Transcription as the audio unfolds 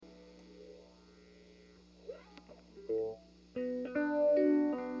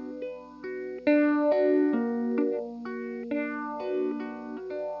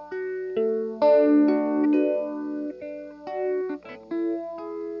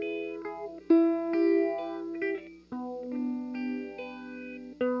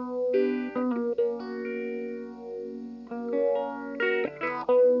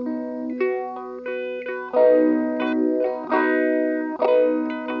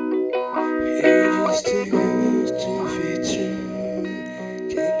It's too good to be true.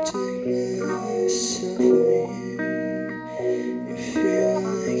 Can't take myself from you. You feel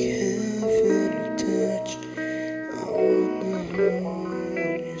like heaven to touch. I wanna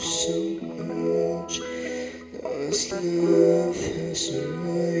hold you so much. This love has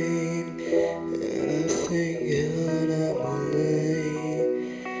arrived, and I thank God I'm alive.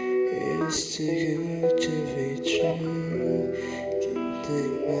 It's too good to be true. Can't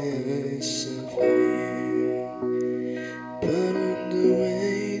take my eyes off of you. But on the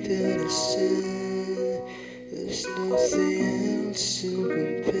way that I said, there's nothing else to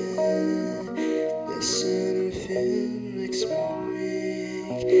compare. That sudden feel makes me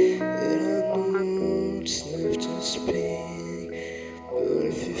weak. That I know what's left to speak. But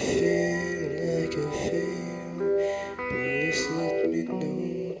if you feel like I feel, please let me know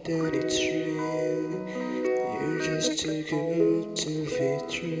that it's real. You're just too good to be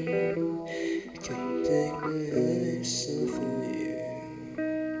true. Can't take my eyes off of you.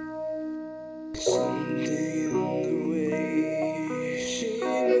 Something in the way she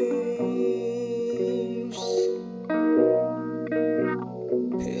moves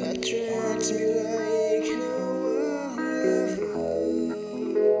attracts me like no other.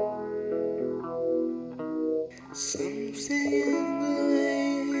 Something in the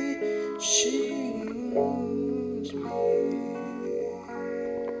way she moves me.